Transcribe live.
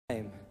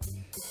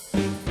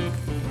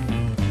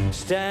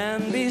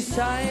Stand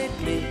beside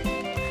me,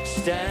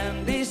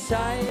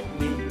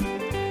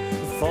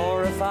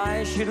 for if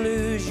I should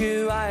lose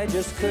you, I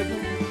just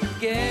couldn't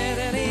get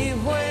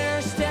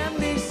anywhere. Stand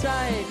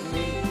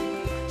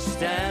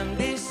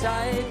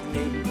beside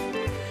me,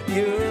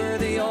 you're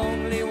the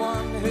only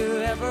one who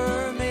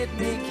ever made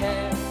me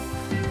care.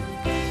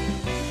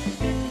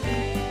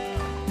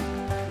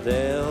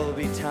 There'll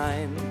be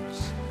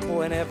times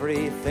when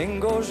everything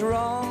goes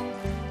wrong,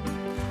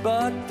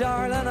 but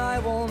darling, I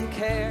won't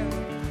care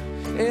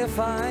if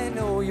I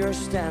know you're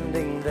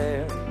standing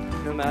there.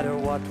 No matter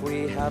what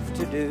we have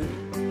to do,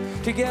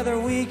 together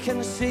we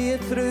can see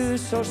it through.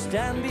 So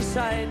stand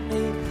beside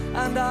me,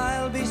 and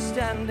I'll be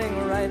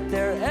standing right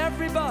there.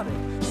 Everybody,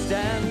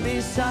 stand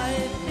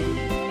beside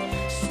me,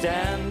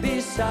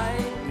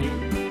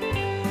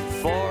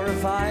 for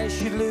if I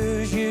should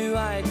lose you,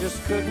 I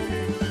just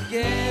couldn't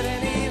get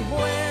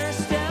anywhere.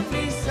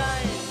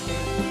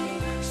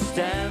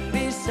 Stand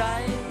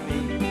beside me,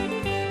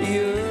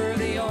 you're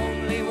the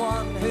only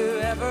one who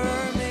ever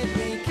made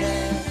me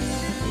care.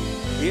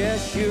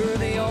 Yes, you're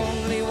the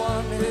only